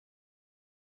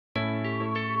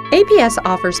APS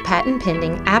offers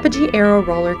patent-pending ApogeeAero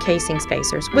Roller Casing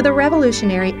Spacers with a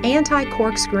revolutionary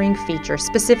anti-corkscrewing feature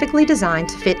specifically designed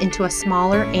to fit into a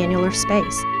smaller annular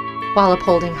space, while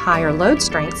upholding higher load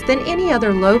strengths than any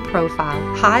other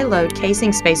low-profile, high-load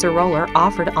casing spacer roller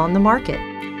offered on the market.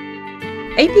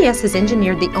 APS has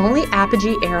engineered the only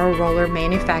ApogeeAero roller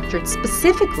manufactured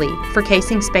specifically for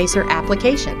casing spacer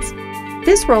applications.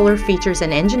 This roller features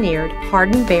an engineered,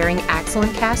 hardened-bearing axle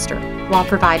and caster, while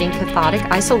providing cathodic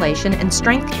isolation and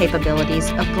strength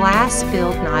capabilities of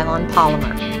glass-filled nylon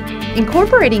polymer.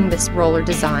 Incorporating this roller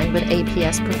design with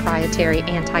APS proprietary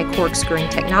anti-corkscrewing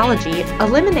technology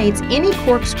eliminates any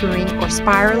corkscrewing or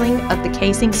spiraling of the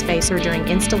casing spacer during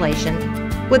installation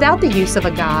without the use of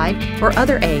a guide or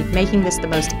other aid, making this the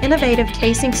most innovative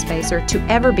casing spacer to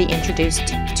ever be introduced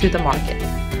to the market.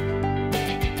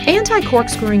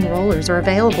 Anti-corkscrewing rollers are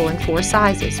available in 4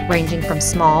 sizes, ranging from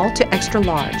small to extra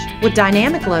large, with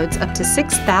dynamic loads up to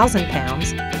 6,000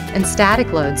 pounds and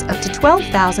static loads up to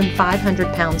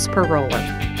 12,500 pounds per roller.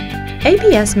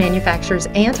 APS manufactures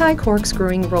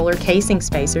anti-corkscrewing roller casing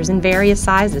spacers in various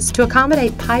sizes to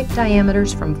accommodate pipe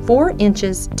diameters from 4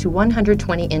 inches to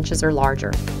 120 inches or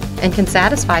larger, and can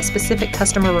satisfy specific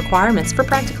customer requirements for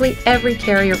practically every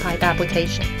carrier pipe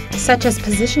application, such as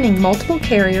positioning multiple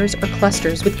carriers or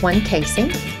clusters with one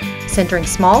casing, centering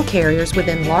small carriers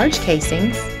within large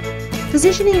casings,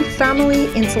 positioning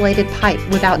thermally insulated pipe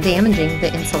without damaging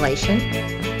the insulation,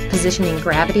 positioning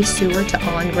gravity sewer to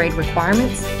on-grade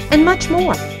requirements, and much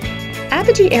more.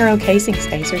 ApogeeAero casing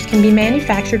spacers can be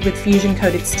manufactured with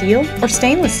fusion-coated steel or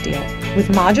stainless steel, with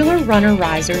modular runner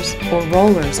risers or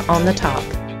rollers on the top.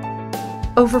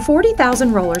 Over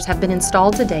 40,000 rollers have been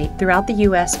installed to date throughout the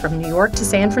U.S. from New York to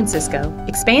San Francisco,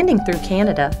 expanding through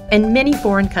Canada and many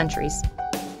foreign countries.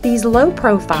 These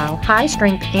low-profile,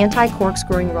 high-strength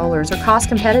anti-corkscrewing rollers are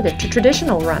cost-competitive to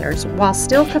traditional runners while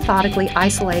still cathodically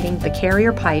isolating the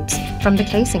carrier pipes from the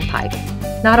casing pipe.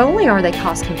 Not only are they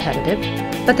cost-competitive,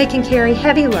 but they can carry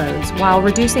heavy loads while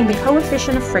reducing the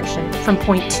coefficient of friction from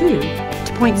 0.2 to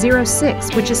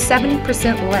 0.06, which is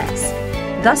 70% less,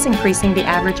 thus increasing the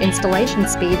average installation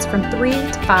speeds from 3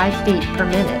 to 5 feet per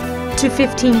minute to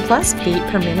 15 plus feet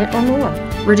per minute or more,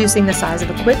 reducing the size of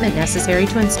equipment necessary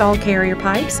to install carrier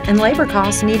pipes and labor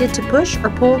costs needed to push or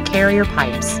pull carrier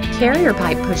pipes. Carrier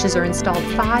pipe pushes are installed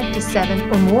 5 to 7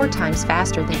 or more times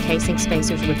faster than casing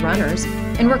spacers with runners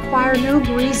and require no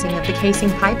greasing of the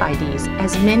casing pipe IDs,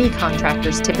 as many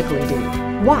contractors typically do.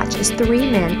 Watch as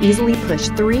 3 men easily push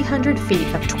 300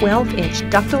 feet of 12-inch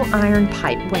ductile iron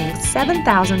pipe weighing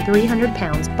 7,300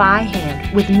 pounds by hand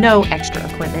with no extra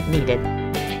equipment needed.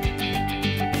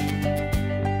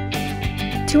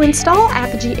 To install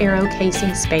ApogeeAero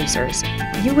casing spacers,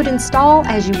 you would install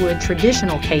as you would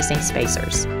traditional casing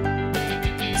spacers.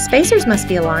 Spacers must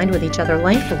be aligned with each other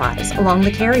lengthwise along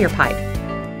the carrier pipe.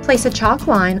 Place a chalk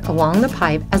line along the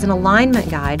pipe as an alignment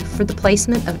guide for the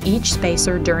placement of each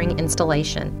spacer during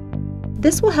installation.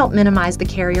 This will help minimize the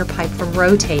carrier pipe from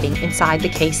rotating inside the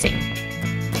casing.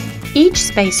 Each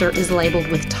spacer is labeled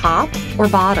with top or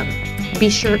bottom. Be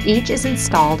sure each is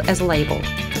installed as labeled.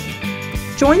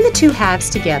 Join the 2 halves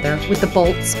together with the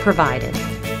bolts provided.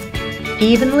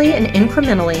 Evenly and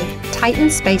incrementally tighten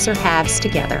spacer halves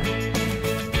together.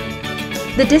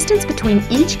 The distance between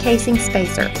each casing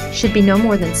spacer should be no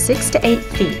more than 6 to 8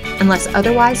 feet unless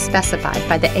otherwise specified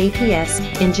by the APS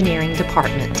engineering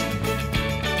department.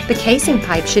 The casing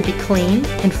pipe should be clean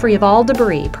and free of all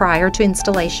debris prior to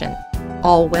installation.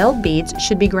 All weld beads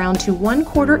should be ground to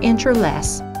 1/4 inch or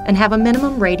less and have a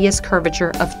minimum radius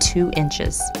curvature of 2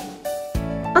 inches.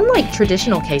 Unlike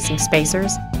traditional casing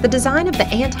spacers, the design of the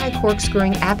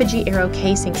anti-corkscrewing ApogeeAero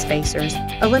casing spacers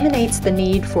eliminates the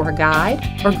need for a guide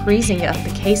or greasing of the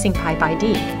casing pipe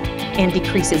ID and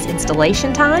decreases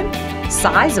installation time,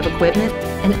 size of equipment,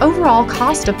 and overall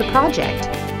cost of the project.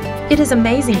 It is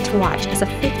amazing to watch as a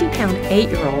 50-pound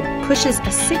 8-year-old pushes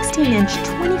a 16-inch,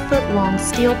 20-foot-long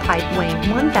steel pipe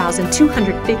weighing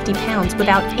 1,250 pounds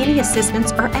without any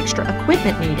assistance or extra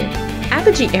equipment needed.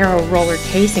 ApogeeAero roller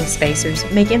casing spacers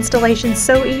make installation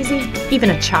so easy,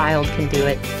 even a child can do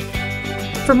it.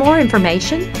 For more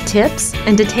information, tips,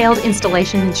 and detailed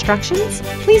installation instructions,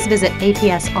 please visit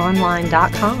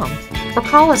apsonline.com or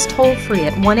call us toll-free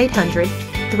at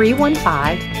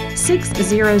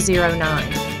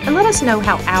 1-800-315-6009 and let us know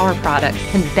how our product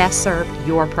can best serve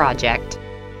your project.